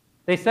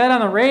They said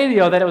on the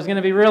radio that it was going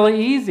to be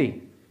really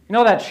easy. You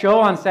know that show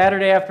on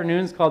Saturday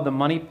afternoons called The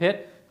Money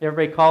Pit?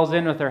 Everybody calls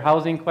in with their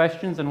housing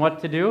questions and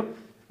what to do.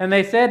 And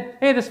they said,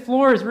 hey, this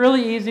floor is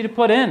really easy to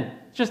put in.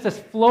 It's just a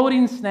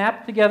floating,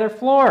 snap-together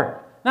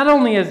floor. Not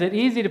only is it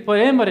easy to put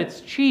in, but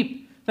it's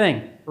cheap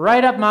thing.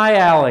 Right up my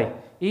alley.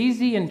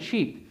 Easy and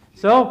cheap.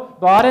 So,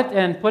 bought it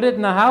and put it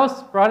in the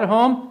house, brought it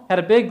home, had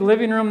a big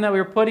living room that we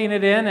were putting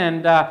it in,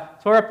 and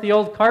tore up the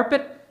old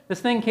carpet. This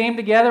thing came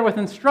together with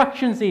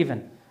instructions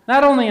even.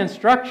 Not only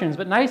instructions,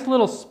 but nice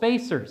little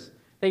spacers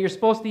that you're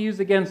supposed to use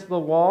against the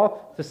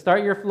wall to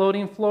start your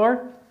floating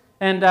floor.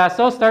 And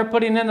so start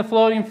putting in the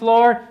floating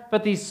floor,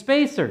 but these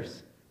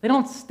spacers, they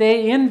don't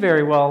stay in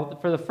very well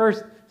for the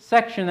first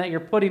section that you're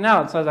putting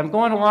out. So as I'm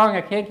going along,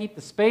 I can't keep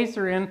the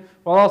spacer in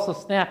while also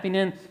snapping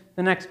in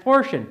the next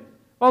portion.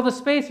 Well, the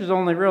spacer's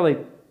only really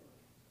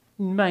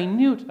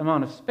minute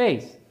amount of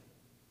space.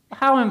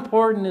 How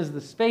important is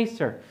the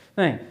spacer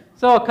thing?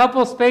 So a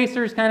couple of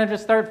spacers kind of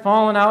just start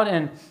falling out,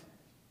 and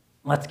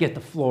let's get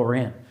the floor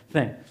in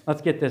thing.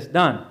 Let's get this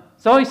done.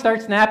 So you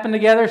start snapping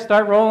together,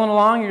 start rolling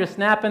along, you're just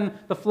snapping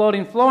the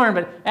floating floor in,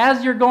 but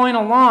as you're going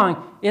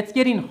along, it's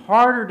getting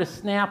harder to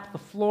snap the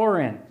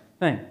floor in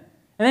thing. And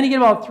then you get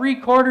about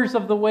 3/4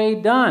 of the way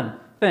done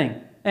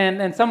thing,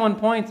 and someone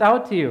points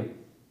out to you,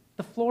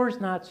 the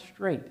floor's not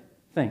straight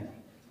thing.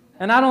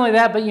 And not only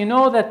that, but you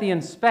know that the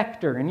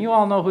inspector, and you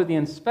all know who the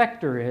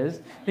inspector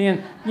is, you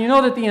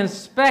know that the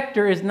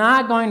inspector is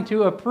not going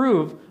to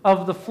approve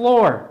of the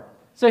floor.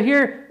 So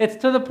here, it's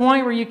to the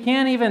point where you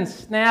can't even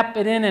snap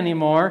it in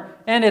anymore,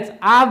 and it's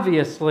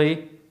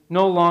obviously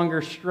no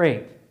longer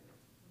straight.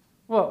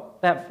 Well,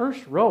 that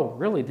first row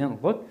really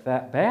didn't look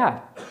that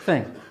bad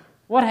thing.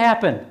 What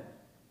happened?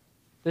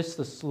 Just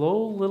a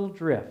slow little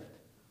drift,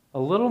 a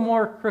little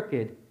more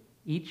crooked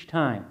each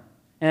time.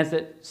 And as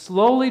it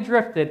slowly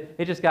drifted,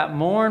 it just got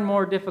more and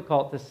more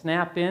difficult to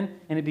snap in,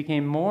 and it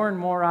became more and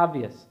more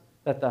obvious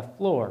that the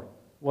floor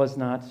was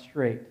not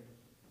straight.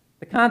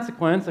 The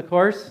consequence, of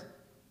course,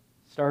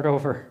 start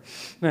over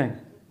thing.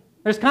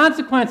 There's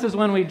consequences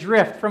when we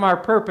drift from our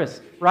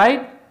purpose,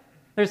 right?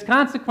 There's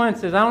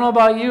consequences. I don't know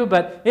about you,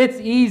 but it's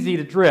easy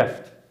to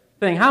drift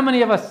thing. How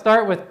many of us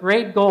start with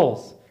great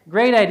goals,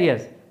 great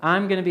ideas?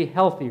 I'm going to be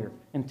healthier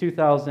in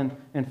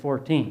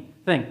 2014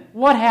 thing.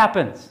 What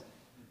happens?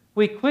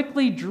 We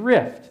quickly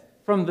drift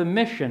from the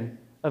mission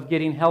of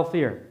getting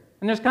healthier.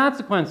 And there's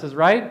consequences,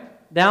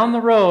 right? Down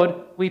the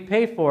road, we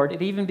pay for it.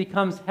 It even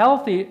becomes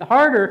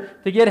harder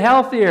to get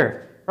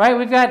healthier, right?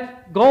 We've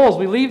got goals.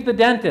 We leave the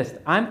dentist.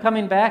 I'm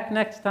coming back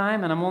next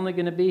time, and I'm only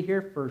going to be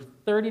here for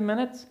 30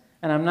 minutes,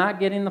 and I'm not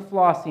getting the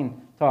flossing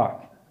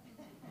talk.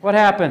 What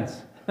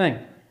happens? Think.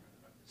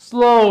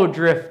 Slow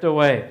drift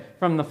away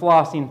from the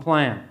flossing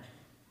plan.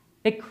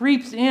 It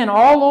creeps in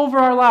all over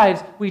our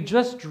lives. We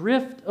just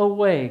drift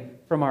away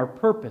from our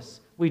purpose.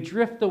 We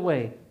drift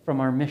away from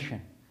our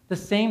mission. The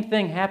same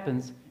thing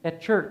happens at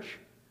church.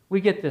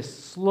 We get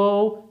this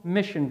slow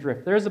mission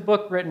drift. There's a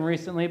book written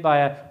recently by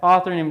an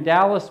author named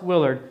Dallas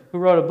Willard who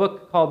wrote a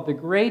book called The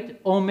Great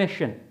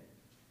Omission.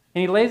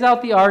 And he lays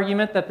out the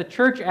argument that the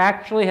church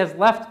actually has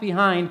left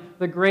behind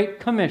the Great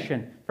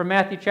Commission from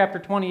Matthew chapter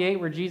 28,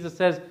 where Jesus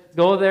says,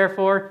 "Go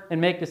therefore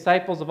and make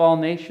disciples of all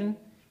nations."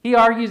 He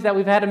argues that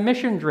we've had a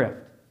mission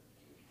drift.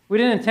 We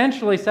didn't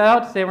intentionally set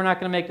out to say we're not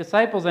going to make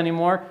disciples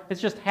anymore.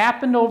 It's just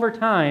happened over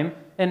time,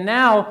 and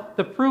now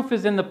the proof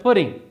is in the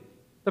pudding.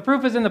 The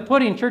proof is in the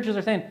pudding. Churches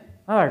are saying,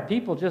 oh, our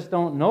people just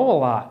don't know a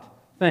lot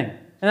thing.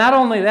 And not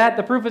only that,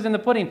 the proof is in the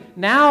pudding.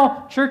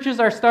 Now churches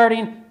are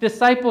starting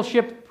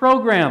discipleship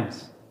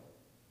programs.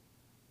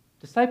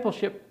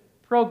 Discipleship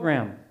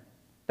program.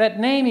 That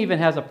name even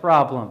has a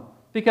problem,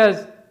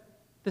 because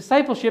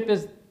discipleship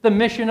is the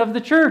mission of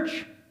the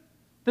church.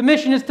 The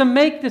mission is to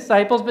make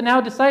disciples, but now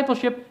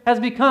discipleship has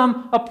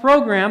become a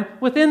program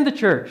within the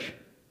church.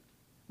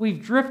 We've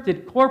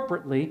drifted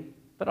corporately,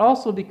 but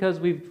also because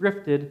we've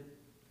drifted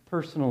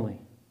personally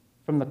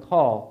from the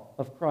call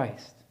of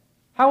Christ.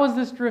 How has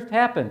this drift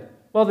happened?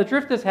 Well, the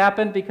drift has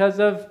happened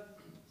because of,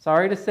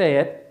 sorry to say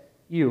it,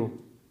 you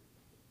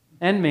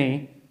and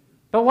me.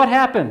 But what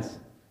happens?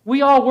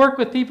 We all work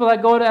with people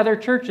that go to other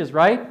churches,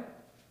 right?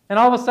 And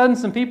all of a sudden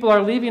some people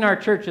are leaving our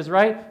churches,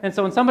 right? And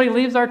so when somebody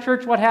leaves our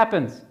church, what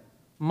happens?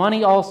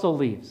 Money also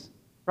leaves,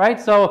 right?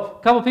 So a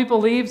couple people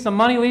leave, some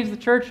money leaves the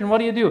church, and what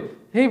do?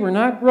 Hey, we're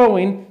not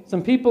growing,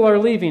 some people are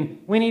leaving,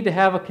 we need to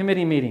have a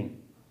committee meeting.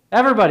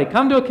 Everybody,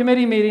 come to a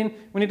committee meeting,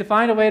 we need to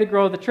find a way to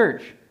grow the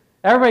church.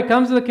 Everybody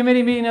comes to the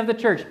committee meeting of the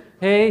church.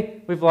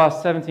 Hey, we've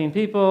lost 17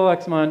 people,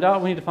 X amount of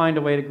dollars, we need to find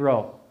a way to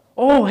grow.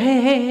 Oh,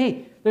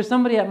 hey, there's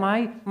somebody at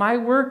my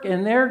work,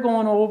 and they're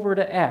going over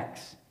to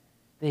X.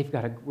 They've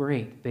got a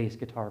great bass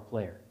guitar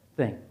player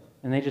thing.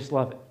 And they just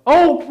love it.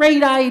 Oh,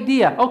 great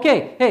idea.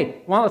 Okay,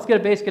 hey, well, let's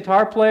get a bass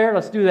guitar player.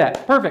 Let's do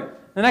that.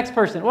 Perfect. The next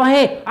person. Well,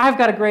 hey, I've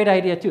got a great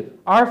idea too.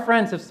 Our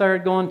friends have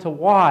started going to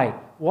Y.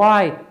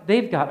 Y,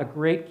 they've got a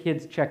great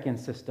kids check-in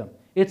system.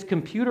 It's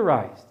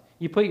computerized.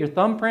 You put your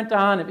thumbprint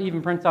on, it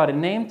even prints out a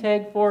name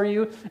tag for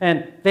you,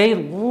 and they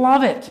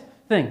love it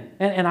thing.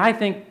 And I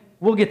think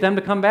we'll get them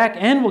to come back,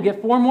 and we'll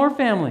get 4 more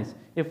families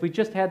if we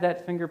just had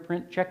that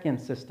fingerprint check-in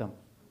system?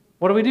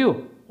 What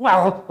do?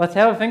 Well, let's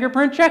have a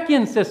fingerprint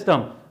check-in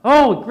system.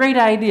 Oh, great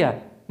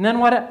idea. And then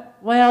what?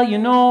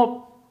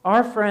 Well,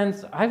 our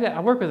friends, I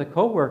work with a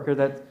coworker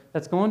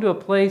that's going to a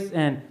place,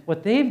 and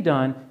what they've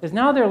done is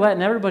now they're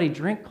letting everybody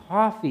drink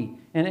coffee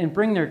and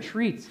bring their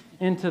treats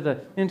into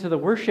the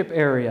worship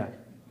area.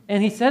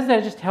 And he says that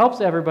it just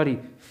helps everybody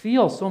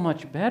feel so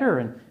much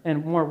better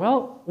and more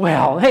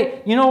well.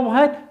 Hey, you know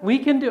what? We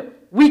can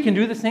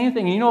do the same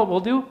thing. And you know what we'll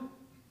do?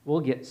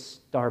 We'll get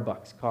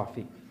Starbucks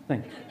coffee.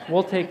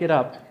 We'll take it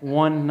up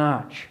one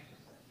notch.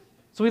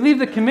 So we leave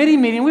the committee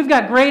meeting. We've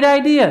got great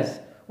ideas.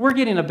 We're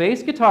getting a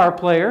bass guitar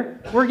player.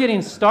 We're getting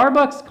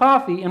Starbucks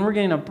coffee, and we're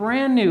getting a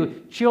brand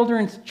new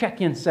children's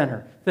check-in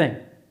center thing.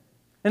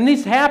 And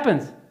this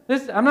happens.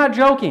 I'm not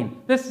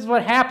joking. This is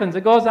what happens.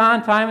 It goes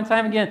on time and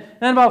time again. And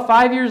then about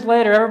 5 years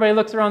later, everybody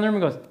looks around the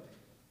room and goes,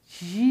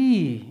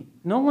 gee,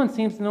 no one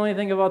seems to know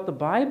anything about the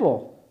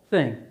Bible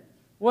thing.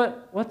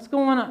 What's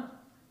going on?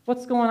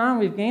 What's going on?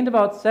 We've gained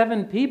about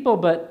 7 people,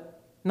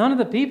 but none of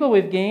the people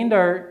we've gained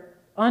are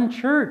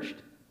unchurched.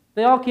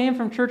 They all came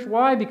from church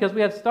Y because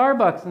we had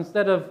Starbucks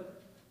instead of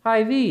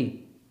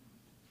Hy-Vee.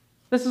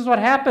 This is what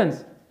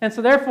happens. And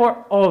so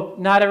therefore,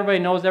 not everybody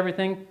knows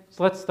everything,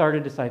 so let's start a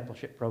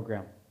discipleship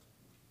program.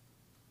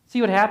 See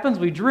what happens?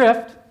 We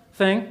drift,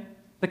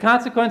 the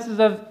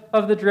consequences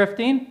of the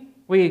drifting.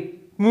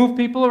 We move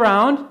people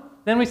around.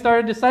 Then we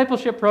start a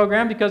discipleship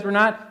program because we're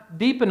not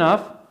deep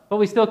enough, but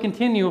we still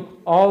continue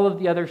all of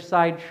the other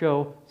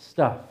sideshow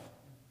stuff.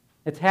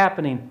 It's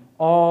happening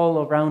all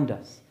around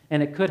us.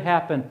 And it could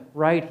happen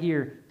right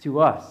here to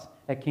us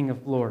at King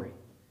of Glory.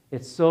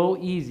 It's so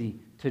easy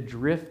to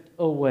drift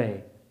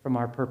away from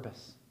our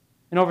purpose.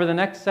 And over the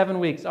next 7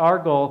 weeks, our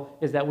goal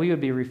is that we would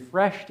be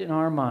refreshed in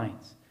our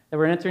minds, that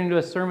we're entering into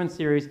a sermon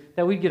series,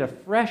 that we get a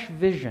fresh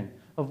vision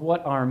of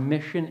what our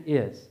mission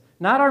is.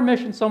 Not our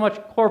mission so much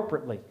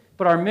corporately,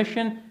 but our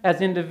mission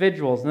as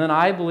individuals. And then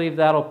I believe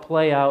that'll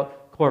play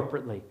out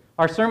corporately.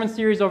 Our sermon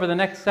series over the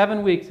next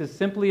 7 weeks is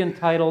simply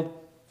entitled,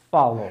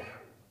 Follow.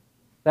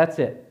 That's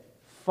it.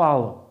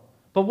 Follow.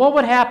 But what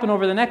would happen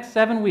over the next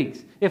 7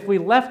 weeks if we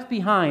left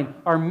behind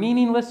our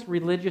meaningless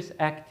religious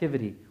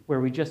activity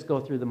where we just go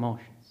through the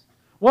motions?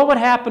 What would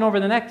happen over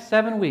the next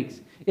 7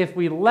 weeks if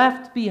we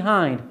left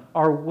behind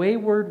our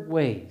wayward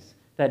ways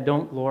that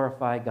don't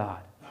glorify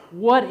God?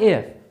 What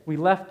if we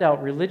left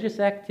out religious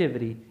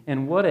activity,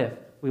 and what if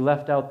we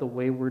left out the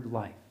wayward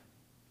life?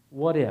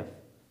 What if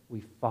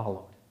we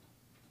followed?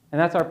 And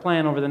that's our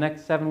plan over the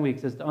next 7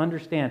 weeks, is to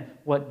understand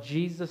what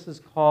Jesus'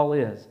 call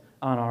is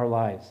on our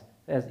lives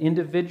as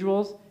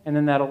individuals, and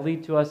then that'll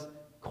lead to us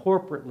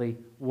corporately,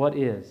 what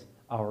is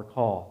our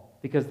call?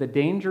 Because the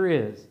danger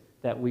is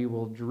that we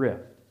will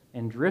drift,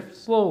 and drift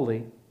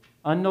slowly,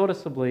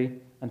 unnoticeably,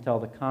 until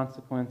the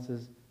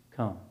consequences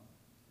come.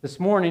 This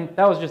morning,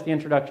 that was just the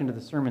introduction to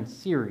the sermon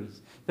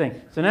series thing.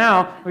 So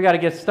now, we got to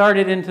get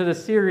started into the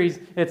series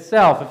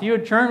itself. If you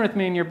would turn with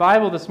me in your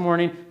Bible this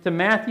morning to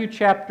Matthew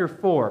chapter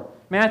 4.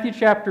 Matthew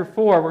chapter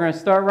 4, we're going to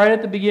start right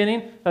at the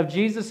beginning of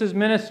Jesus'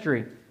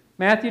 ministry.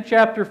 Matthew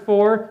chapter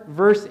 4,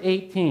 verse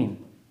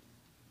 18.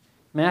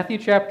 Matthew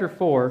chapter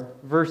 4,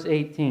 verse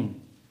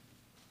 18.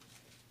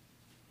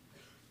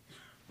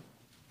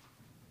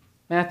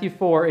 Matthew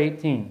 4,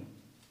 18.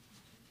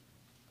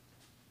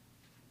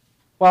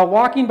 While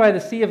walking by the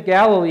Sea of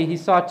Galilee, he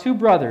saw 2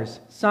 brothers,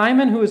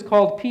 Simon, who is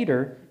called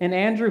Peter, and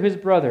Andrew, his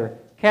brother,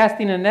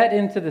 casting a net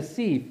into the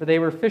sea, for they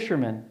were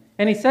fishermen.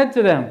 And he said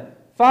to them,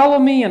 "Follow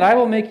me, and I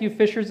will make you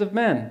fishers of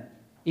men."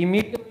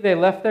 Immediately they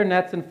left their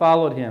nets and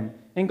followed him.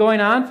 And going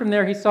on from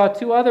there, he saw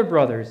 2 other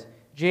brothers,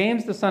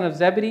 James the son of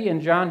Zebedee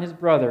and John his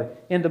brother,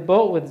 in the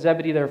boat with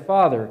Zebedee their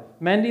father,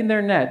 mending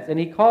their nets, and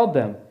he called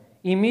them.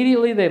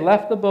 Immediately they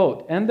left the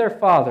boat and their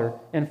father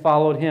and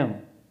followed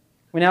him.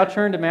 We now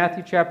turn to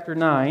Matthew chapter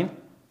 9.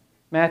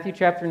 Matthew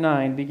chapter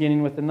 9,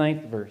 beginning with the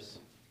 9th verse.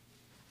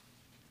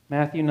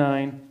 Matthew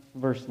 9,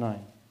 verse 9.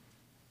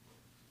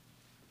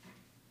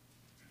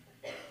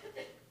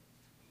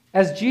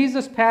 As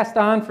Jesus passed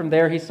on from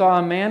there, he saw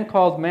a man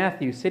called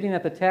Matthew sitting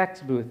at the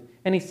tax booth,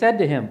 and he said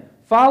to him,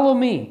 "Follow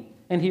me."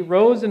 And he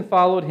rose and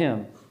followed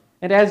him.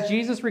 And as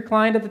Jesus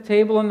reclined at the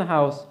table in the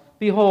house,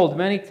 behold,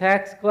 many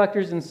tax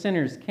collectors and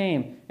sinners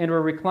came and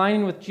were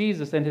reclining with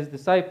Jesus and his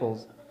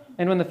disciples.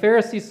 And when the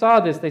Pharisees saw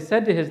this, they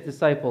said to his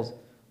disciples,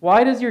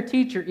 "Why does your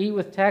teacher eat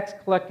with tax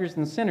collectors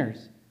and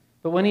sinners?"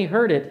 But when he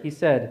heard it, he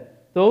said,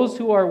 "Those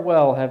who are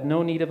well have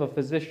no need of a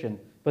physician,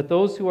 but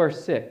those who are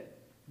sick.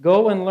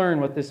 Go and learn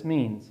what this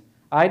means.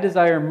 I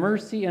desire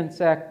mercy and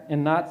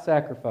not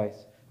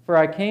sacrifice, for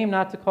I came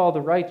not to call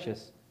the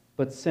righteous,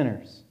 but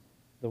sinners."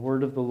 The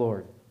word of the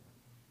Lord.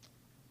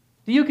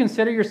 Do you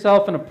consider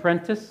yourself an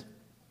apprentice?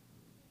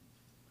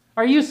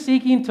 Are you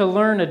seeking to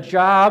learn a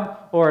job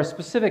or a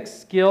specific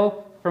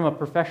skill from a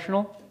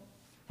professional?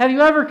 Have you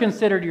ever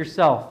considered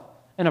yourself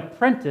an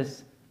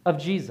apprentice of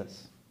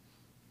Jesus?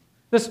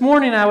 This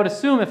morning, I would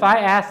assume if I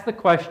asked the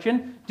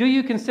question, do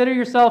you consider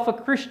yourself a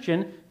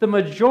Christian, the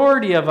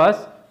majority of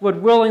us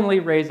would willingly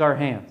raise our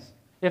hands.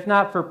 If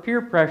not for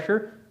peer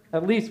pressure,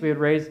 at least we would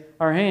raise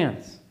our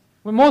hands.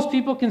 When most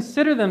people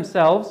consider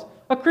themselves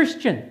a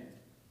Christian.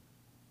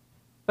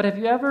 But have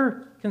you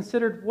ever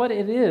considered what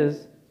it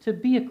is to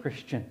be a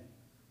Christian?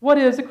 What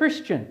is a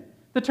Christian?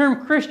 The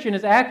term Christian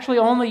is actually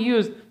only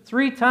used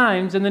 3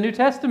 times in the New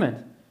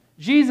Testament.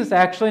 Jesus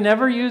actually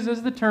never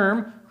uses the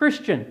term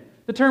Christian.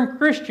 The term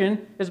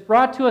Christian is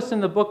brought to us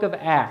in the book of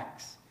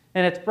Acts.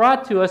 And it's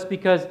brought to us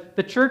because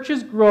the church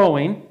is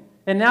growing,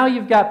 and now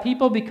you've got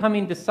people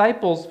becoming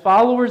disciples,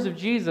 followers of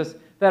Jesus,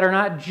 that are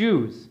not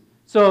Jews.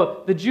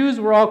 So the Jews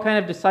were all kind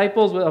of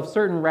disciples of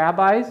certain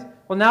rabbis.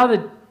 Well,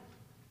 now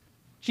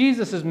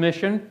Jesus'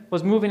 mission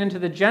was moving into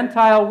the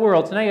Gentile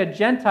world. So now you had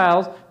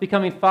Gentiles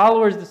becoming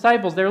followers,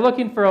 disciples. They're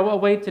looking for a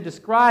way to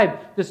describe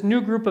this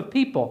new group of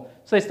people.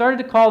 So they started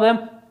to call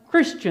them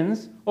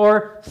Christians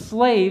or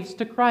slaves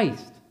to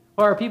Christ,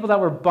 or people that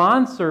were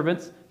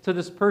bondservants to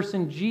this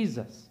person,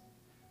 Jesus.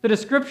 The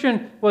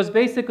description was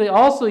basically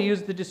also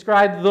used to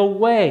describe the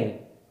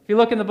way. If you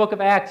look in the book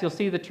of Acts, you'll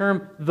see the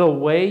term the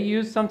way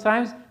used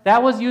sometimes.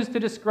 That was used to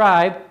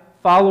describe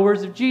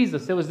followers of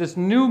Jesus. It was this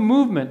new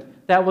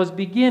movement that was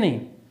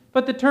beginning.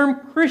 But the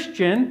term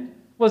Christian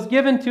was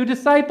given to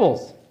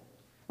disciples.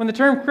 When the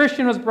term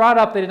Christian was brought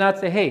up, they did not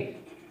say, hey,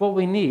 what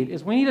we need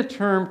a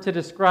term to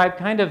describe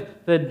kind of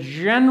the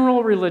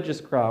general religious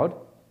crowd.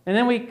 And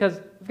then because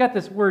we've got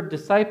this word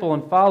disciple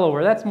and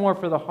follower, that's more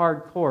for the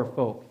hardcore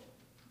folk.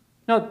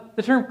 No,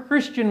 the term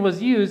Christian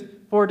was used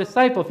for a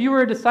disciple. If you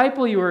were a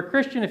disciple, you were a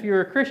Christian. If you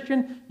were a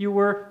Christian, you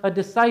were a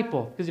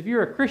disciple. Because if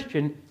you're a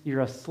Christian,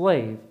 you're a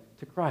slave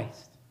to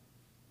Christ.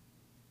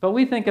 But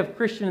we think of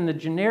Christian in the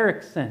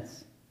generic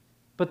sense.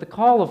 But the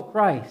call of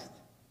Christ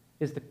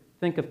is to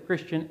think of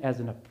Christian as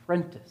an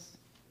apprentice,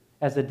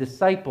 as a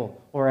disciple,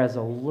 or as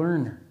a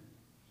learner.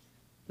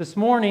 This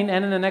morning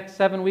and in the next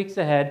 7 weeks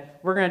ahead,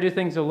 we're going to do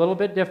things a little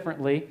bit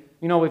differently.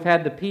 You know, we've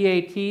had the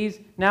PATs.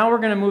 Now we're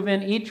going to move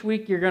in. Each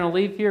week you're going to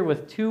leave here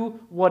with 2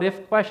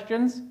 what-if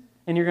questions,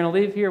 and you're going to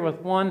leave here with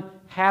 1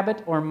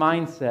 habit or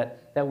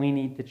mindset that we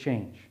need to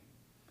change.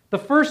 The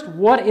first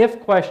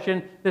what-if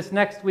question this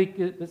week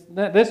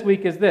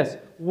is this.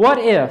 What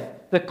if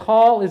the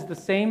call is the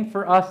same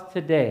for us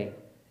today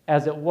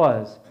as it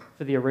was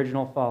for the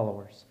original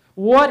followers?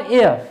 What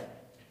if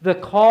the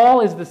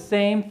call is the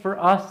same for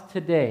us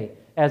today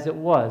as it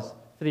was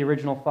for the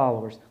original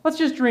followers? Let's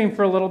just dream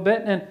for a little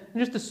bit and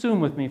just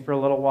assume with me for a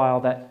little while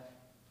that,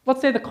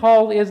 let's say the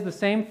call is the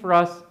same for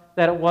us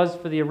that it was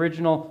for the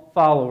original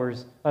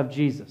followers of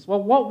Jesus.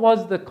 Well, what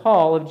was the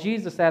call of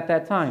Jesus at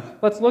that time?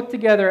 Let's look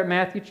together at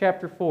Matthew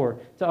chapter 4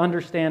 to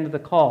understand the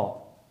call.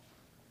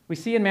 We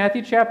see in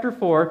Matthew chapter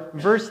 4,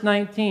 verse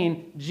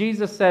 19,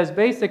 Jesus says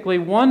basically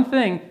one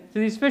thing to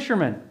these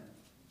fishermen: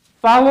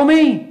 follow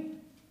me.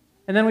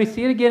 And then we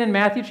see it again in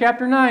Matthew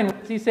chapter 9. What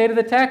does he say to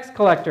the tax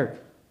collector?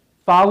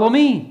 Follow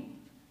me.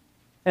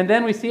 And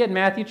then we see it in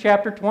Matthew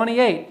chapter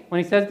 28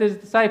 when he says to his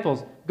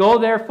disciples, go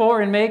therefore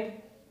and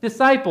make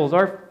disciples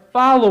or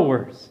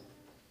followers.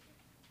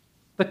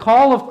 The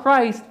call of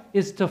Christ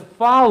is to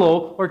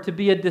follow or to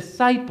be a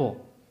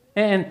disciple.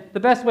 And the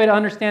best way to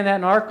understand that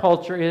in our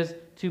culture is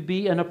to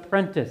be an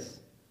apprentice.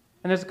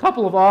 And there's a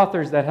couple of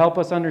authors that help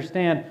us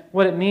understand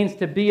what it means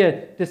to be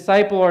a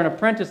disciple or an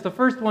apprentice. The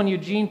first one,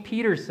 Eugene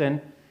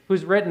Peterson,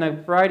 who's written a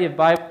variety of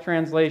Bible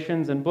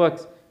translations and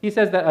books, he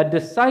says that a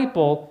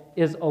disciple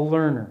is a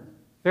learner.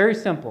 Very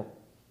simple.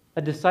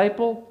 A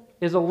disciple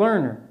is a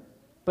learner,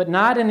 but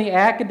not in the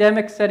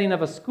academic setting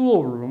of a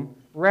schoolroom,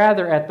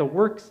 rather at the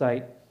work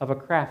site of a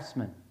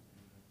craftsman.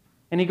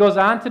 And he goes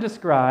on to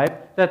describe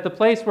that the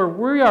place where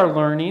we are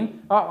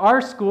learning,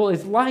 our school,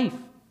 is life.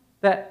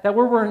 That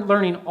we're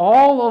learning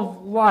all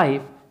of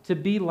life to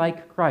be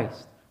like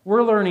Christ.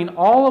 We're learning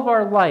all of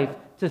our life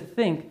to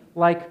think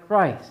like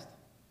Christ.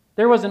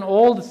 There was an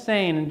old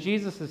saying in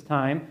Jesus'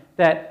 time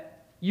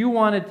that you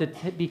wanted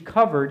to be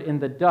covered in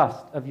the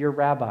dust of your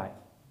rabbi.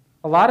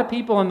 A lot of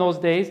people in those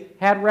days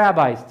had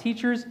rabbis,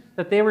 teachers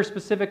that they were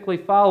specifically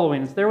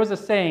following. So there was a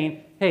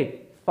saying,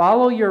 hey,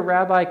 follow your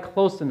rabbi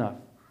close enough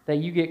that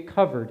you get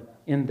covered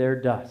in their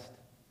dust.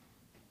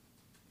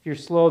 If you're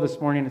slow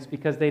this morning, it's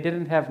because they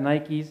didn't have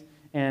Nikes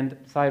and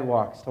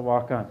sidewalks to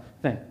walk on.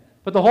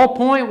 But the whole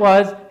point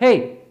was,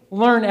 hey,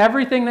 learn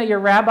everything that your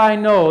rabbi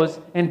knows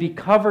and be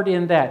covered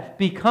in that.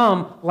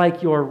 Become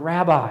like your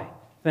rabbi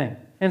thing.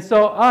 And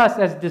so us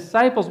as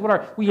disciples,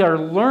 we are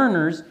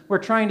learners. We're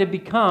trying to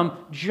become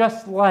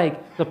just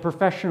like the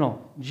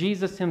professional,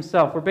 Jesus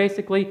himself. We're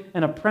basically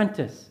an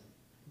apprentice.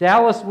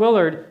 Dallas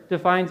Willard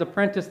defines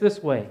apprentice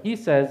this way. He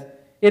says,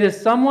 it is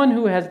someone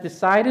who has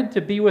decided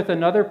to be with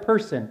another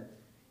person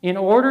in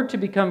order to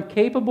become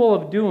capable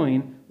of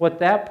doing what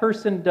that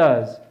person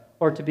does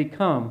or to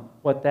become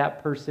what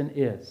that person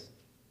is.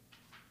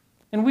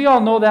 And we all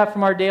know that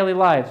from our daily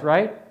lives,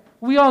 right?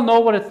 We all know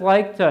what it's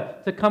like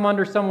to come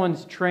under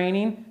someone's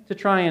training to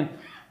try and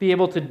be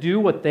able to do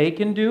what they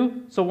can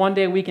do so one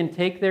day we can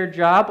take their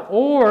job.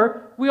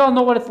 Or we all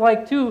know what it's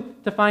like, too,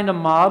 to find a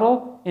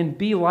model and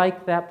be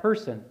like that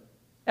person.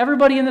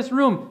 Everybody in this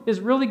room is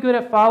really good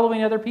at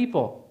following other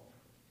people.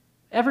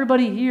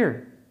 Everybody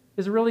here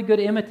is a really good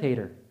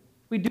imitator.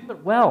 We do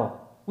it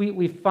well.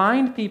 We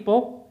find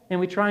people and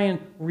we try and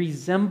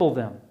resemble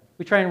them.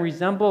 We try and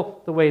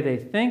resemble the way they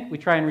think. We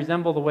try and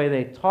resemble the way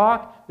they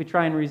talk. We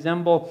try and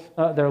resemble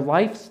their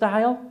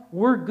lifestyle.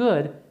 We're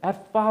good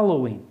at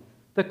following.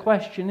 The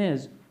question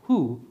is,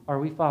 who are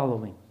we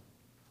following?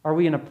 Are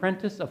we an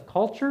apprentice of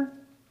culture?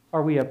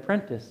 Are we an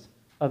apprentice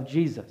of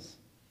Jesus?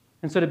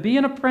 And so to be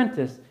an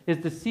apprentice is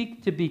to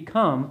seek to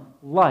become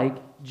like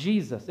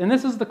Jesus. And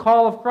this is the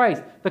call of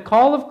Christ. The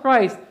call of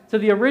Christ to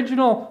the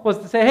original was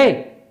to say,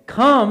 hey,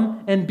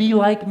 come and be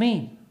like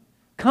me.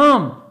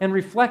 Come and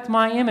reflect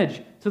my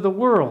image to the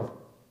world.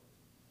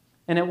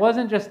 And it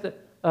wasn't just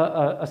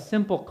a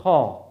simple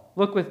call.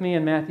 Look with me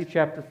in Matthew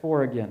chapter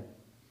 4 again,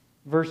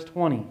 verse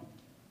 20.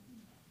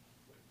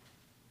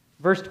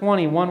 Verse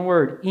 20, one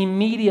word,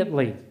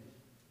 immediately.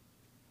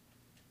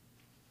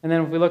 And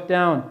then if we look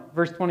down,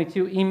 verse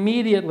 22,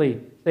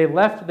 immediately they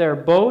left their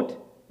boat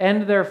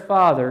and their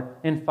father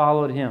and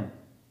followed him.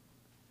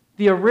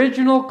 The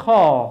original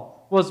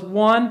call was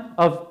one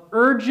of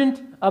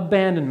urgent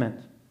abandonment.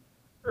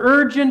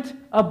 Urgent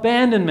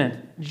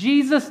abandonment.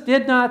 Jesus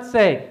did not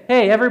say,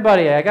 hey,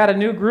 everybody, I got a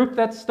new group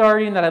that's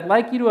starting that I'd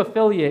like you to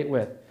affiliate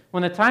with.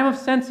 When the time of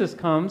census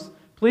comes,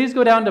 please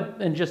go down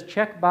and just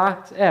check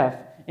box F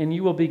and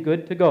you will be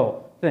good to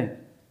go. Think.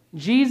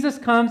 Jesus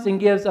comes and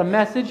gives a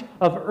message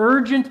of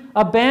urgent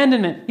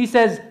abandonment. He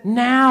says,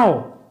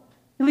 now.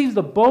 He leaves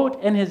the boat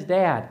and his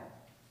dad.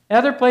 In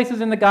other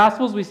places in the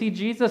Gospels, we see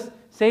Jesus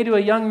say to a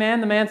young man,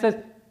 the man says,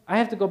 I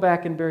have to go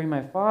back and bury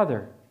my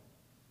father.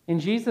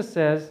 And Jesus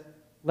says,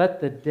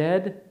 let the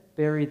dead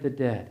bury the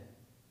dead.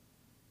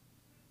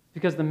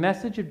 Because the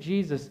message of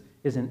Jesus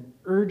is an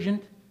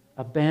urgent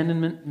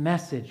abandonment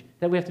message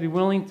that we have to be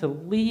willing to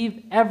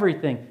leave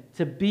everything,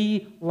 to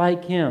be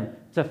like him,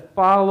 to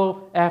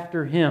follow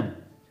after him.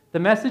 The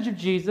message of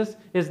Jesus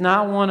is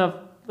not one of,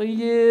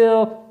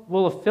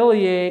 we'll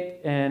affiliate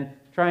and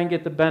try and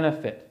get the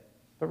benefit,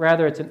 but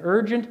rather it's an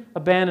urgent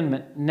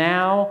abandonment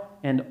now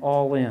and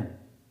all in.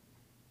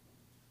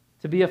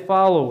 To be a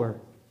follower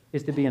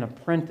is to be an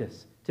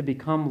apprentice, to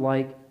become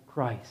like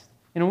Christ.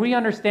 And when we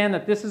understand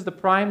that this is the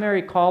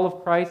primary call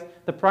of Christ,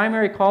 the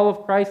primary call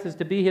of Christ is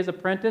to be his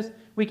apprentice,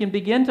 we can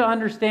begin to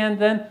understand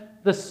then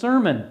the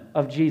sermon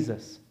of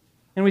Jesus.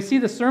 And we see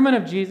the sermon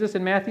of Jesus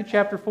in Matthew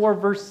chapter 4,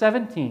 verse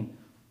 17.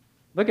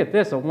 Look at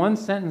this, a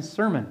one-sentence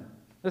sermon.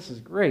 This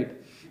is great.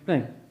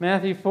 Think.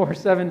 Matthew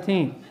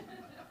 4:17.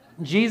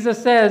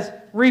 Jesus says,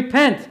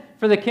 repent,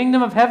 for the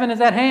kingdom of heaven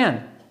is at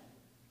hand.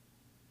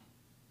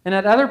 And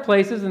at other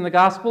places in the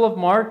Gospel of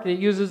Mark, it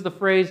uses the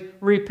phrase,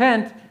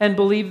 repent and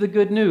believe the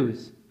good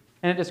news.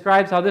 And it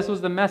describes how this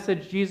was the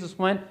message Jesus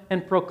went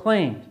and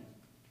proclaimed.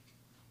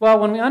 Well,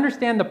 when we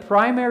understand the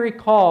primary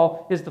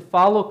call is to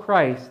follow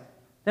Christ,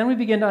 then we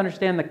begin to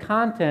understand the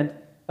content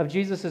of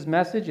Jesus'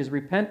 message is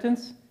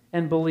repentance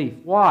and belief.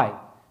 Why?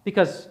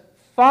 Because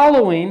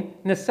following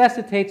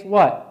necessitates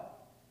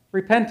what?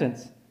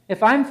 Repentance.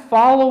 If I'm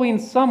following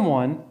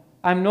someone,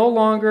 I'm no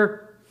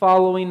longer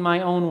following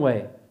my own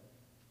way.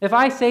 If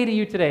I say to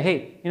you today,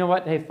 hey, you know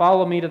what? Hey,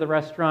 follow me to the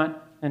restaurant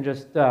and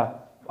just,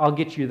 I'll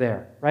get you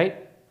there,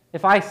 right?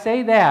 If I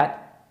say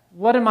that,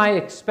 what am I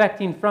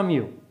expecting from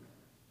you?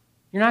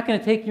 You're not going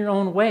to take your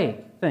own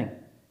way thing.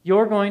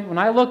 You're going, when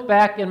I look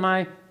back in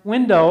my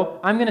window,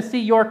 I'm going to see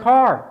your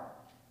car.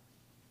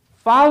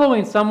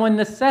 Following someone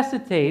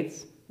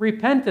necessitates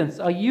repentance,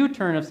 a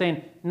U-turn of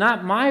saying,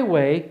 not my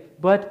way,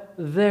 but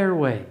their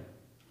way.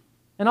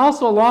 And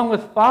also along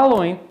with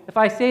following, if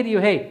I say to you,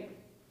 hey,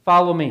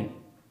 follow me.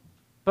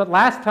 But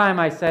last time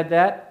I said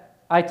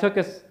that, I took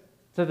us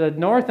to the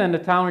north end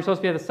of town. We're supposed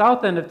to be at the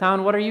south end of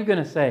town. What are you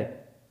going to say?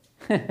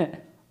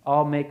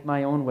 I'll make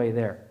my own way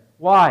there.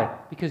 Why?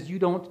 Because you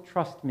don't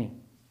trust me.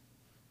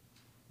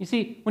 You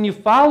see, when you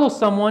follow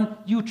someone,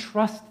 you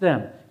trust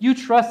them. You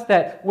trust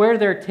that where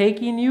they're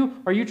taking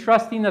you, are you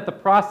trusting that the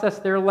process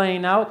they're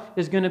laying out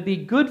is going to be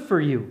good for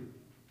you?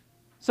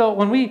 So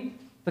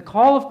the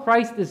call of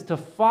Christ is to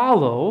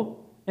follow,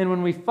 and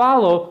when we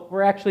follow,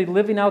 we're actually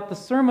living out the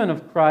sermon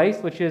of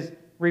Christ, which is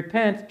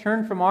repent,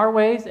 turn from our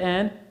ways,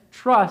 and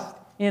trust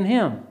in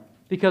him,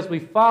 because we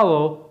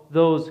follow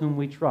those whom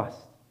we trust.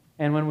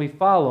 And when we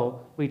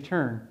follow, we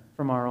turn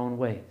from our own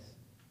ways.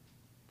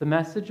 The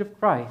message of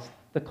Christ,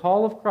 the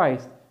call of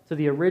Christ to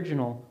the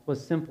original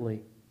was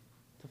simply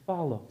to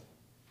follow,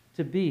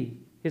 to be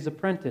his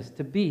apprentice,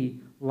 to be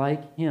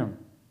like him.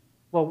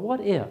 Well,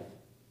 what if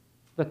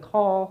the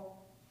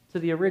call to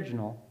the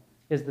original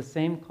is the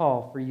same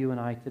call for you and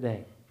I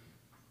today?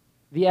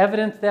 The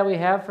evidence that we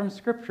have from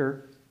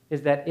Scripture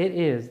is that it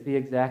is the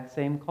exact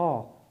same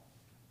call.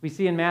 We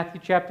see in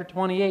Matthew chapter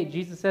 28,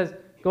 Jesus says,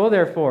 go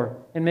therefore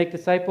and make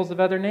disciples of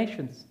other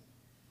nations.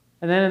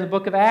 And then in the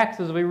book of Acts,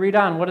 as we read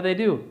on, what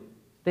do?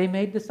 They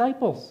made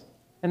disciples.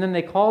 And then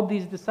they called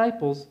these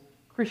disciples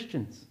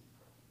Christians,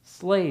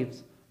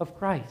 slaves of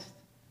Christ.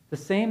 The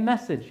same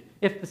message.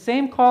 If the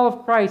same call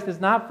of Christ is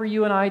not for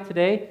you and I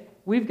today,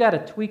 we've got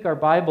to tweak our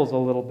Bibles a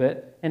little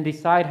bit and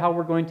decide how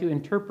we're going to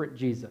interpret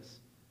Jesus.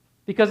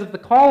 Because if the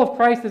call of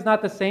Christ is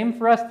not the same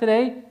for us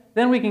today,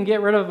 then we can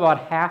get rid of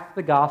about half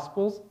the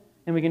Gospels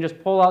and we can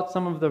just pull out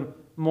some of the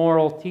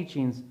moral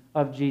teachings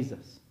of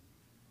Jesus.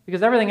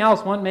 Because everything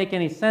else won't make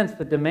any sense,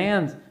 the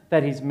demands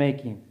that he's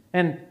making.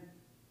 And,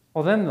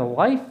 well, then the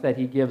life that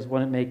he gives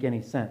wouldn't make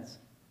any sense.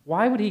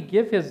 Why would he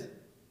give his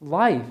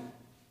life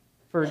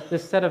for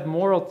this set of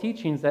moral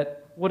teachings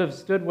that would have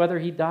stood whether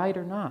he died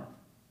or not?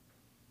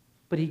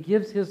 But he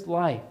gives his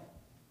life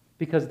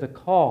because the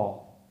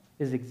call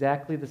is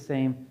exactly the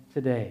same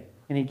today.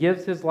 And he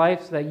gives his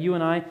life so that you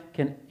and I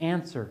can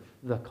answer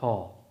the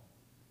call.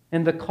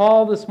 And the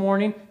call this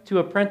morning to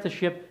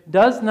apprenticeship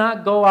does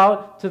not go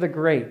out to the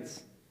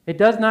greats. It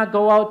does not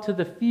go out to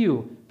the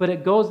few, but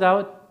it goes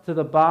out to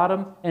the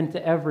bottom and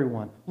to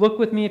everyone. Look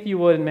with me, if you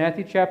would, in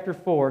Matthew chapter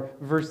 4,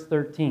 verse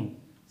 13.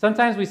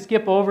 Sometimes we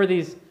skip over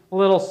these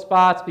little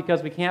spots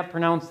because we can't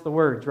pronounce the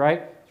words,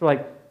 right? So we're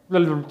like,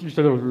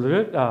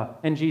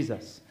 and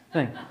Jesus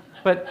thing.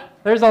 But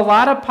there's a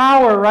lot of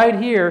power right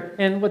here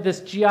in with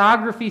this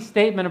geography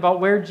statement about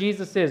where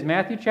Jesus is.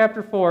 Matthew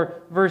chapter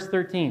 4, verse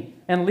 13.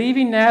 And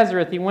leaving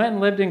Nazareth, he went and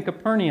lived in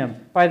Capernaum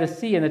by the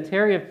sea in the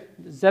territory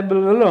of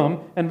Zebulun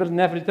and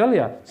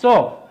Naphtali.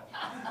 So,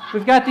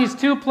 we've got these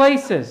two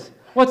places.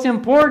 What's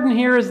important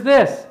here is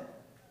this.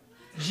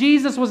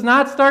 Jesus was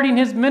not starting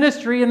his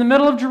ministry in the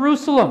middle of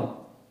Jerusalem.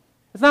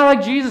 It's not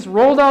like Jesus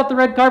rolled out the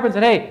red carpet and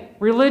said, hey,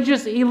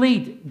 religious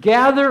elite,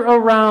 gather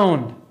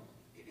around.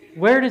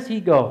 Where does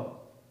he go?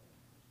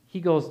 He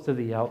goes to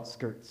the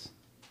outskirts.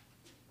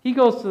 He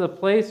goes to the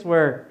place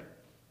where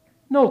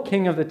no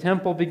king of the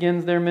temple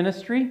begins their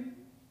ministry.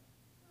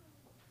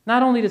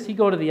 Not only does he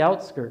go to the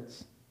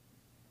outskirts,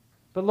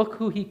 but look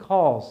who he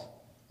calls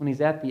when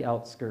he's at the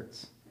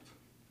outskirts.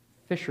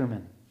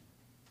 Fishermen.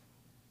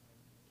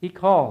 He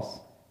calls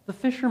the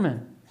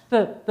fishermen,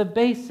 the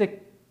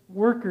basic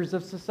workers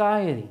of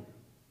society.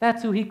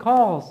 That's who he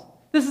calls.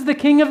 This is the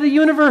king of the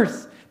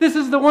universe. This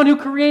is the one who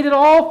created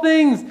all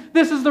things.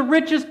 This is the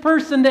richest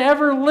person to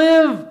ever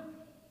live.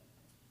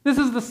 This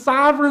is the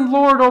sovereign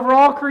Lord over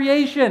all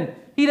creation.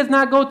 He does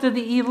not go to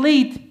the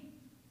elite,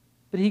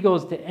 but he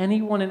goes to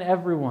anyone and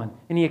everyone,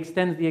 and he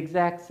extends the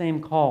exact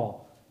same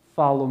call.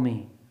 Follow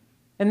me.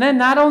 And then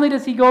not only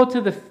does he go to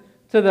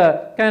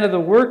the kind of the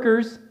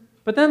workers,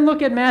 but then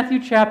look at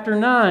Matthew chapter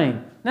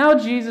 9. Now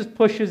Jesus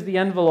pushes the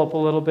envelope a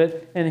little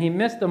bit, and he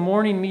missed a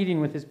morning meeting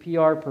with his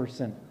PR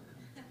person.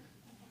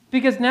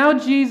 Because now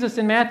Jesus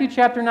in Matthew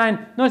chapter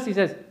 9, notice he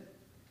says,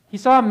 he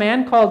saw a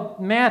man called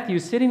Matthew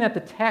sitting at the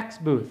tax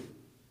booth.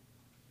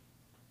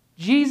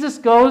 Jesus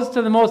goes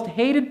to the most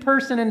hated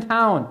person in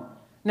town.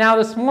 Now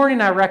this morning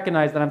I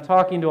recognize that I'm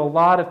talking to a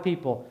lot of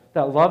people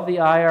that love the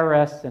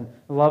IRS and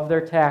love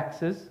their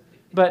taxes.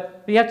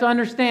 But you have to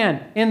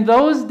understand, in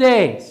those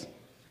days,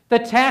 the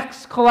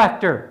tax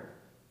collector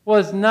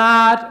was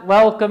not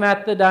welcome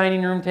at the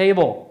dining room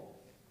table.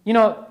 You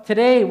know,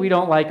 today we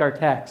don't like our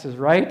taxes,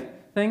 right?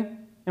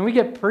 And we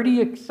get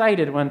pretty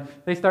excited when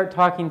they start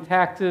talking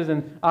taxes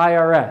and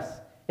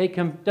IRS.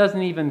 It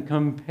doesn't even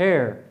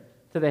compare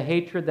to the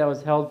hatred that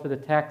was held for the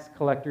tax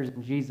collectors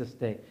in Jesus'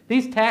 day.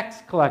 These tax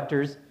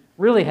collectors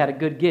really had a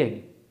good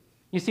gig.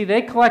 You see,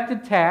 they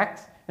collected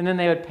tax, and then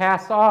they would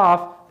pass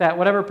off that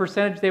whatever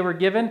percentage they were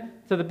given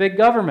to the big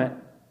government.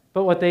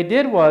 But what they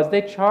did was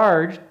they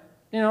charged,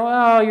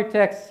 your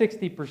tax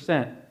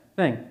 60%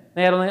 thing.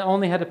 They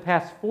only had to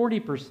pass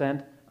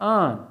 40%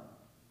 on.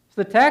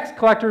 So the tax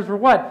collectors were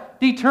what?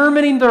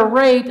 Determining the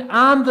rate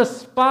on the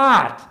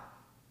spot.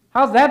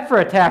 How's that for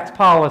a tax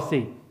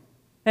policy?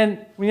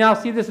 And we now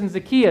see this in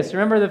Zacchaeus.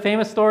 Remember the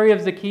famous story of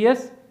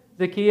Zacchaeus?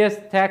 Zacchaeus,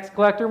 tax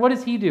collector, what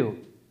does he do?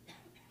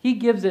 He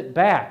gives it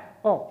back.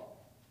 Oh,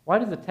 why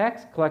does the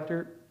tax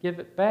collector give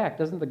it back?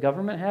 Doesn't the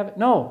government have it?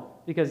 No,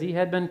 because he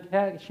had been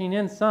cashing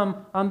in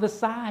some on the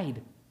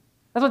side.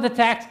 That's what the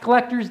tax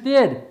collectors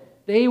did.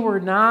 They were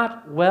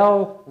not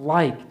well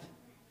liked.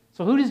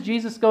 So who does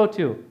Jesus go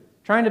to?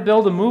 Trying to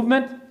build a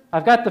movement?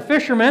 I've got the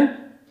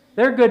fishermen.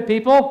 They're good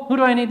people. Who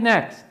do I need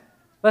next?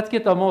 Let's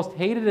get the most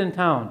hated in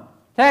town.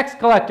 Tax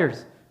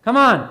collectors. Come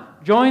on.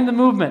 Join the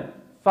movement.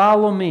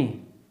 Follow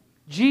me.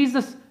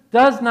 Jesus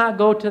does not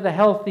go to the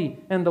healthy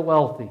and the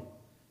wealthy,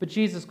 but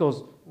Jesus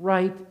goes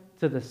right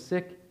to the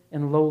sick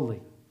and lowly.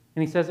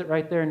 And he says it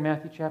right there in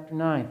Matthew chapter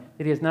 9,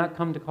 that he has not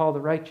come to call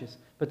the righteous,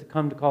 but to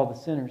come to call the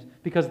sinners.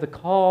 Because the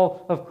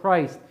call of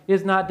Christ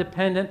is not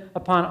dependent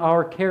upon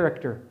our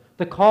character.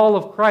 The call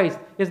of Christ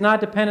is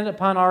not dependent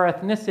upon our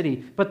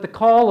ethnicity, but the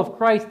call of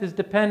Christ is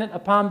dependent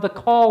upon the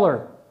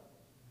caller.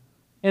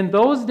 In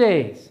those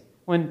days,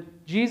 when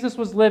Jesus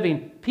was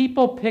living,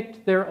 people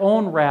picked their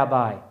own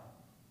rabbi.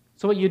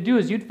 So what you'd do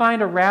is you'd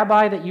find a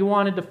rabbi that you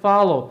wanted to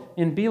follow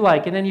and be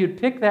like, and then you'd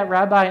pick that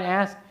rabbi and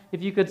ask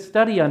if you could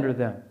study under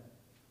them.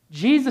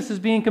 Jesus is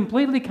being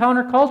completely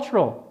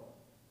countercultural.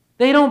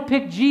 They don't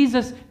pick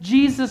Jesus,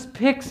 Jesus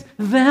picks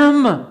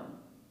them.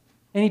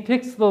 And he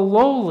picks the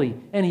lowly,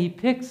 and he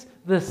picks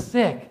the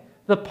sick.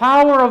 The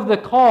power of the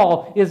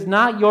call is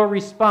not your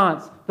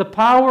response. The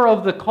power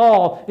of the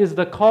call is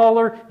the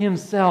caller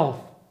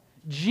himself.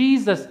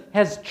 Jesus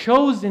has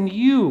chosen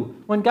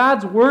you. When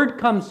God's word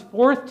comes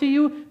forth to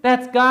you,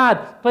 that's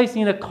God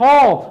placing a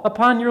call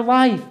upon your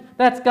life.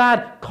 That's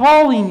God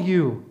calling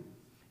you.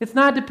 It's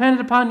not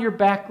dependent upon your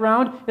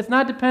background. It's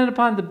not dependent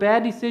upon the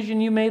bad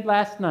decision you made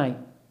last night.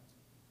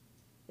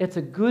 It's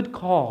a good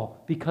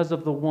call because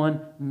of the one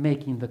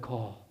making the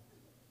call.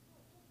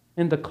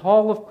 And the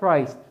call of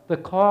Christ, the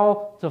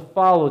call to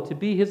follow, to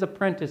be His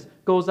apprentice,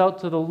 goes out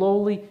to the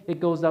lowly, it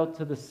goes out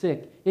to the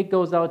sick, it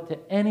goes out to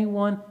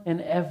anyone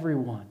and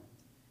everyone.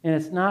 And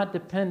it's not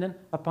dependent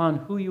upon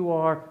who you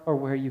are or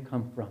where you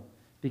come from,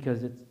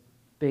 because it's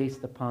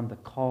based upon the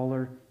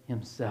caller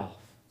Himself.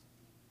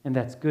 And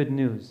that's good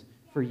news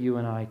for you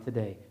and I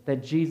today,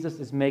 that Jesus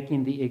is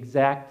making the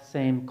exact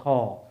same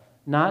call,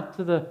 not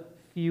to the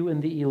few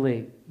and the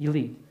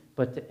elite,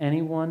 but to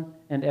anyone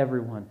and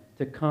everyone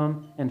to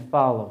come and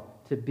follow,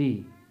 to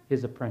be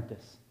His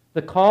apprentice.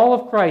 The call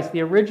of Christ,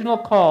 the original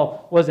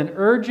call, was an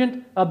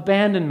urgent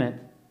abandonment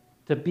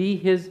to be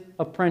His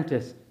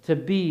apprentice, to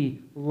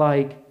be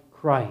like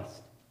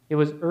Christ. It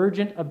was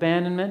urgent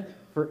abandonment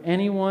for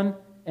anyone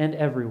and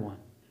everyone.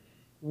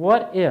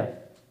 What if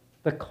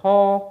the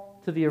call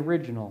to the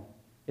original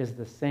is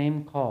the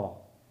same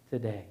call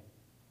today?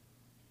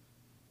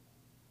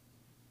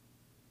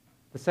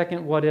 The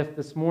second what if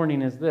this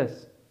morning is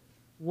this.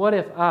 What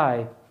if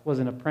I was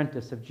an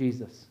apprentice of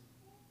Jesus?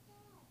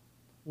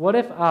 What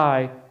if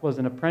I was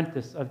an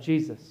apprentice of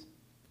Jesus?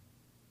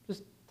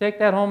 Just take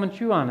that home and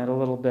chew on it a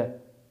little bit.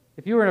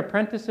 If you were an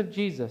apprentice of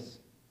Jesus,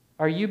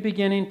 are you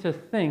beginning to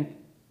think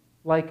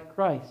like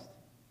Christ?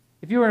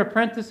 If you were an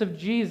apprentice of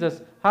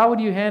Jesus, how would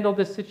you handle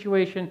this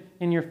situation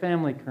in your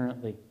family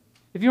currently?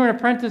 If you were an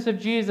apprentice of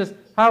Jesus,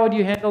 how would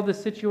you handle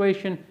this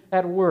situation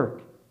at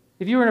work?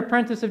 If you were an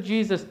apprentice of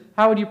Jesus,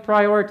 how would you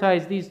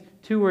prioritize these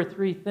 2 or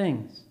 3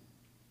 things?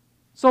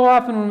 So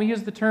often when we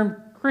use the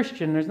term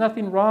Christian, there's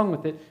nothing wrong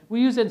with it.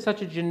 We use it in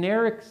such a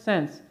generic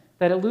sense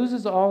that it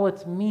loses all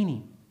its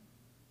meaning.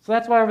 So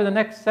that's why over the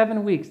next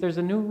 7 weeks, there's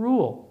a new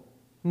rule.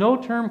 No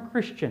term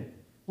Christian.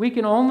 We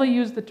can only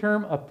use the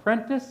term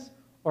apprentice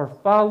or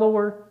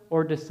follower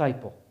or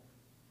disciple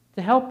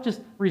to help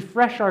just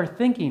refresh our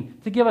thinking,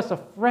 to give us a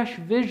fresh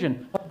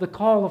vision of the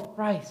call of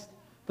Christ,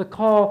 the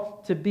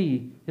call to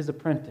be His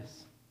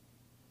apprentice.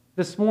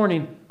 This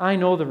morning, I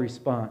know the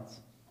response.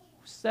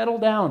 Settle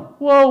down.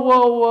 Whoa,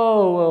 whoa,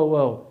 whoa, whoa,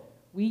 whoa.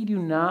 We do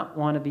not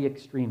want to be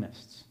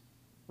extremists,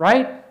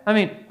 right? I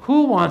mean,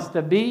 who wants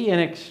to be an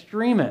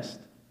extremist?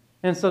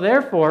 And so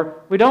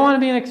therefore, we don't want to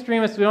be an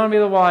extremist. We don't want to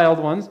be the wild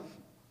ones.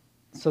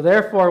 So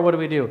therefore, what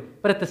do?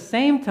 But at the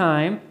same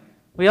time,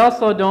 we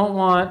also don't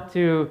want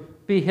to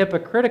be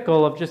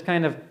hypocritical of just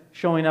kind of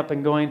showing up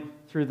and going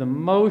through the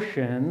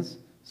motions.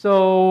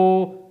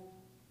 So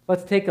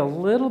let's take a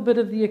little bit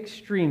of the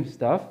extreme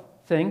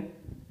thing,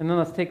 and then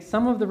let's take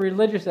some of the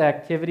religious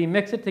activity,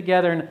 mix it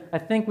together, and I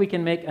think we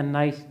can make a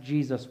nice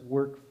Jesus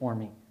work for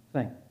me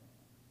thing.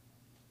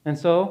 And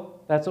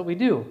so that's what we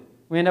do.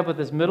 We end up with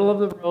this middle of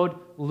the road,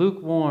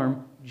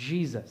 lukewarm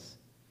Jesus.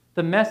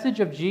 The message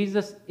of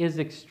Jesus is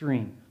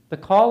extreme. The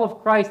call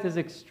of Christ is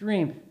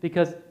extreme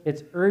because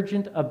it's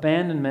urgent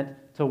abandonment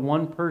to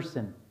one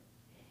person,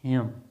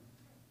 Him.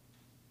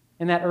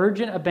 And that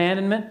urgent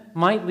abandonment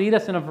might lead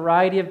us in a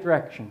variety of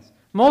directions.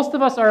 Most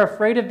of us are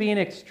afraid of being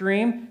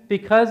extreme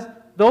because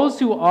those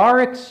who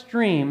are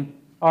extreme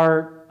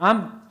are,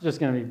 I'm just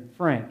going to be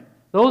frank,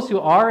 those who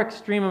are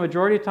extreme a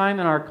majority of the time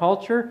in our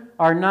culture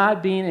are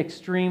not being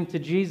extreme to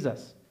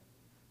Jesus.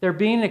 They're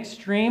being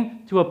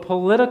extreme to a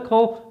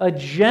political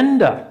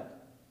agenda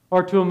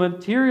or to a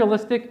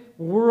materialistic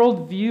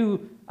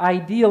worldview,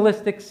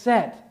 idealistic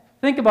set.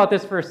 Think about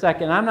this for a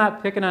second. I'm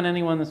not picking on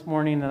anyone this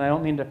morning, and I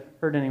don't mean to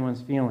hurt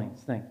anyone's feelings.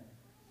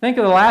 Think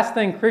of the last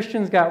thing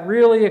Christians got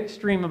really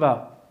extreme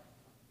about.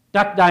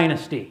 Duck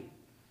Dynasty.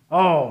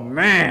 Oh,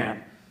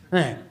 man.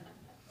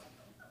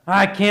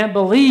 I can't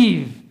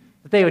believe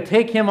that they would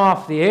take him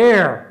off the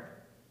air.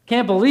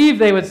 Can't believe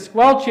they would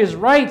squelch his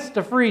rights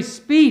to free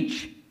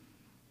speech.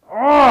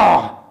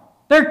 Oh,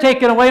 they're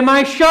taking away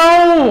my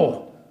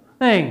show.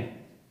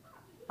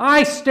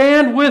 I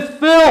stand with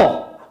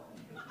Phil.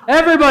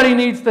 Everybody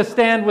needs to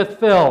stand with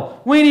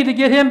Phil. We need to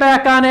get him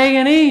back on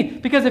A&E,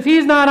 because if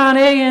he's not on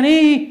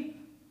A&E,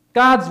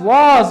 God's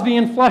law is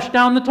being flushed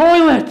down the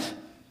toilet.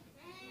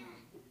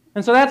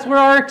 And so that's where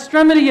our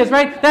extremity is,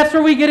 right? That's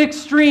where we get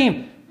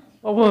extreme.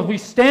 Well, we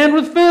stand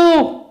with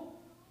Phil.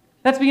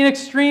 That's being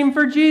extreme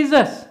for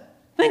Jesus.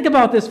 Think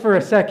about this for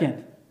a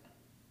second.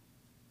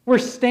 We're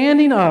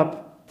standing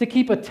up to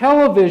keep a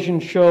television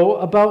show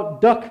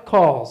about duck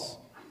calls.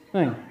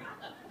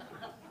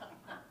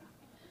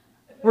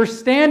 We're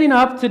standing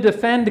up to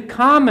defend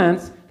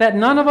comments that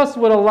none of us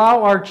would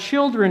allow our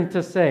children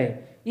to say,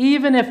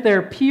 even if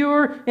they're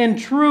pure and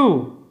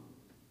true.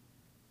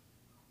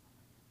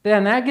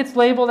 Then that gets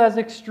labeled as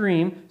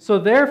extreme. So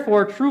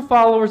therefore, true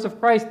followers of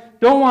Christ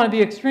don't want to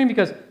be extreme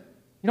because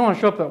you don't want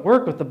to show up at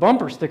work with the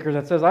bumper sticker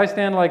that says, I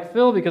stand like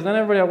Phil, because then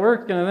everybody at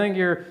work is going to think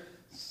you're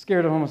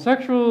scared of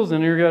homosexuals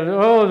and you're going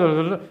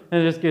to,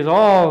 and it just gets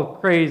all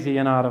crazy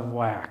and out of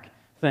whack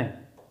thing.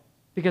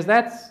 Because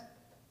that's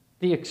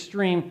the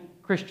extreme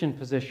Christian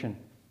position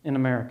in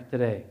America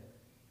today.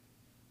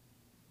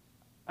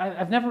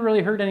 I've never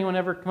really heard anyone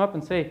ever come up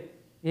and say,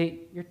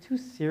 hey, you're too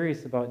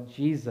serious about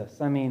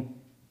Jesus. I mean,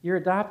 you're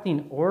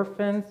adopting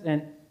orphans,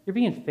 and you're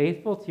being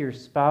faithful to your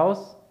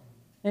spouse.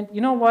 And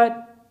you know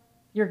what?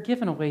 You're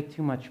giving away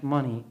too much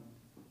money.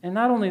 And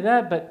not only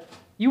that, but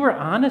you were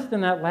honest in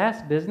that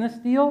last business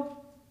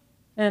deal.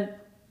 And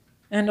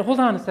hold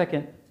on a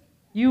second.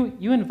 You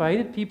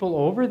invited people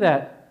over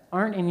that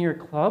aren't in your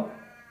club.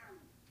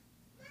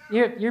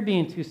 You're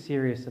being too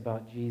serious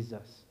about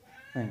Jesus.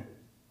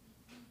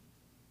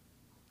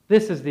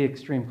 This is the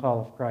extreme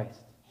call of Christ.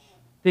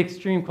 The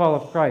extreme call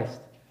of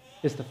Christ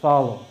is to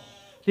follow.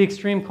 The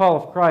extreme call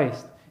of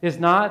Christ is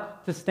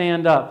not to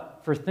stand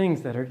up for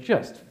things that are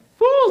just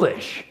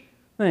foolish.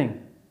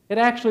 It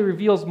actually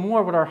reveals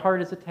more what our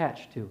heart is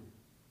attached to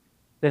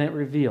than it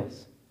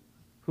reveals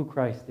who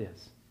Christ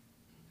is.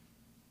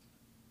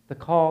 The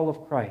call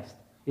of Christ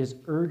is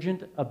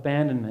urgent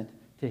abandonment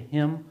to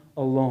Him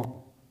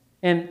alone.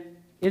 And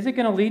is it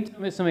going to lead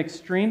to some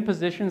extreme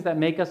positions that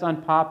make us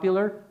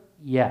unpopular?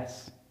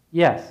 Yes.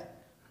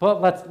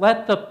 But let's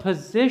let the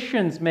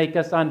positions make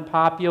us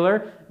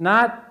unpopular,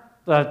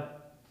 not the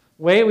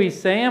way we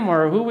say them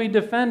or who we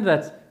defend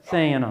that's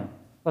saying them.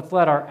 Let's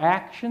let our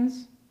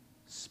actions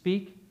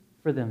speak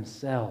for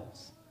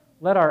themselves.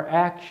 Let our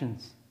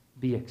actions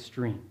be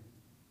extreme.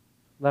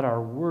 Let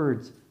our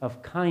words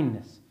of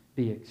kindness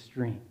be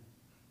extreme.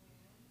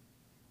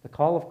 The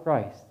call of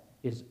Christ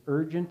is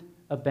urgent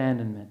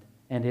abandonment,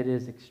 and it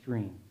is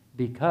extreme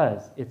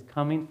because it's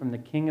coming from the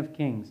King of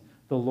Kings,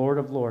 the Lord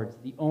of Lords,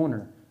 the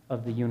owner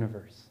of the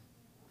universe.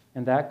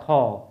 And that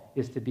call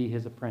is to be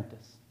His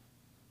apprentice.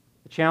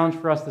 The challenge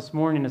for us this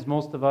morning is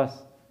most of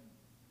us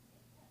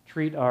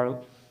treat our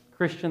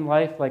Christian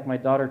life like my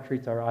daughter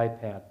treats our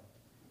iPad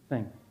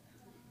thing.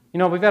 You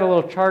know, we've got a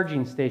little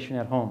charging station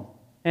at home.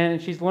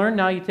 And she's learned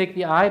now you take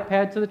the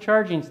iPad to the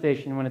charging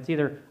station when it's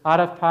either out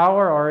of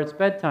power or it's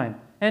bedtime.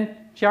 And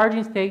take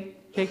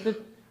the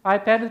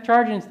iPad to the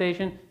charging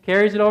station,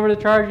 carries it over to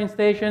the charging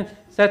station,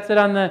 sets it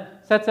on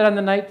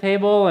the night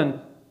table and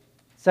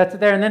sets it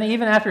there. And then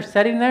even after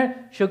setting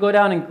there, she'll go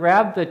down and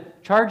grab the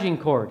charging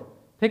cord.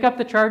 Pick up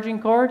the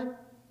charging cord,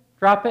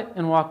 drop it,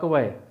 and walk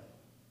away.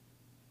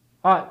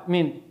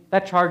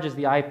 That charges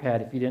the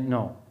iPad if you didn't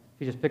know.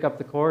 You just pick up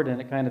the cord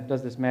and it kind of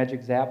does this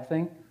magic zap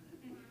thing.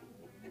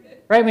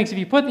 Right? Means if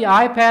you put the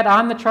iPad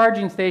on the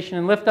charging station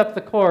and lift up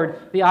the cord,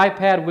 the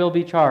iPad will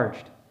be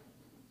charged.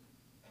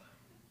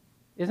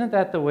 Isn't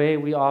that the way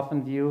we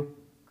often view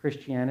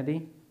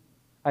Christianity?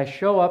 I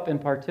show up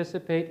and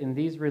participate in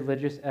these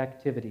religious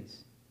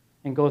activities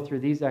and go through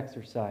these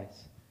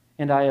exercises.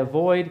 And I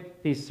avoid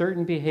these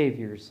certain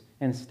behaviors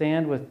and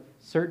stand with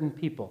certain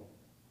people.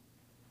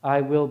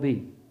 I will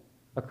be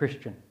a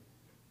Christian.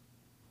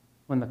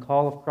 When the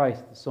call of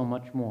Christ is so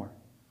much more.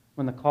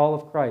 When the call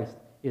of Christ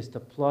is to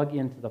plug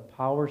into the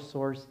power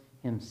source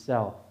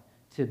Himself,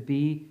 to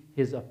be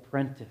His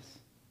apprentice,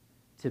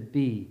 to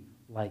be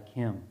like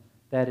Him.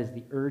 That is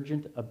the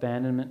urgent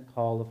abandonment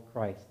call of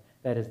Christ.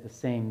 That is the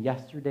same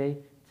yesterday,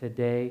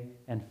 today,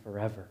 and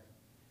forever.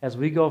 As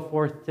we go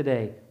forth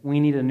today,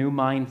 we need a new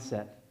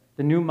mindset.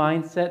 The new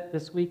mindset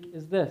this week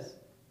is this: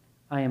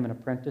 I am an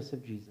apprentice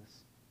of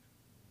Jesus.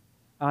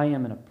 I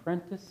am an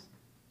apprentice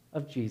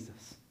of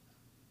Jesus.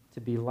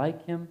 To be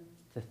like Him,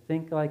 to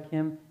think like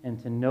Him, and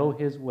to know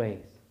His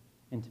ways,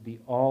 and to be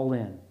all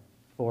in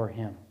for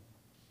Him.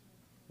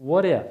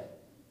 What if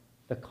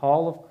the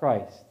call of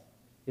Christ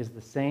is the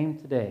same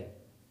today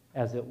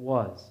as it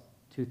was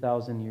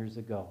 2,000 years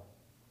ago?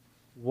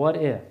 What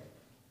if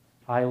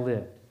I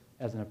lived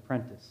as an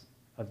apprentice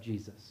of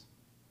Jesus?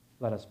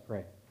 Let us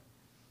pray.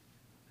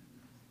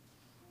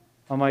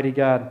 Almighty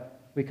God,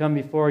 we come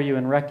before You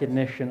in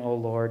recognition, O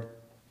Lord,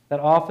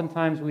 that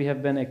oftentimes we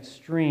have been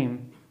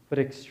extreme, but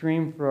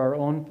extreme for our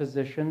own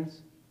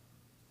positions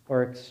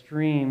or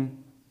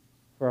extreme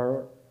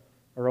for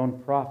our own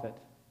profit.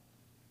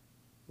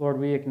 Lord,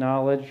 we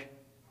acknowledge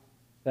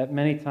that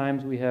many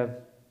times we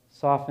have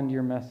softened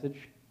Your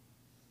message.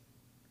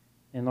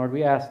 And Lord,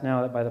 we ask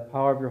now that by the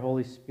power of Your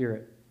Holy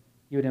Spirit,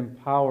 You would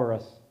empower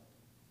us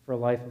for a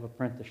life of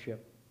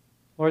apprenticeship.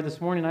 Lord,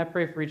 this morning I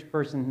pray for each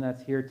person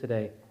that's here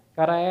today.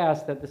 God, I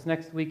ask that this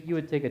next week You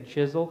would take a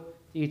chisel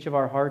to each of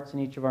our hearts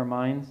and each of our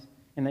minds,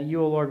 and that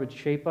You, O Lord, would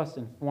shape us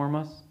and form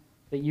us,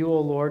 that You, O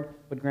Lord,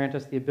 would grant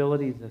us the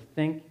ability to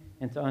think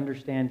and to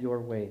understand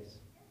Your ways.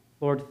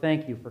 Lord,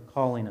 thank You for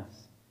calling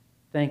us.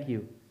 Thank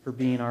You for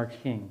being our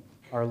King,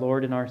 our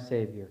Lord and our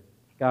Savior.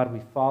 God,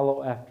 we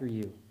follow after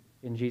You.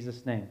 In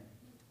Jesus' name,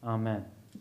 amen.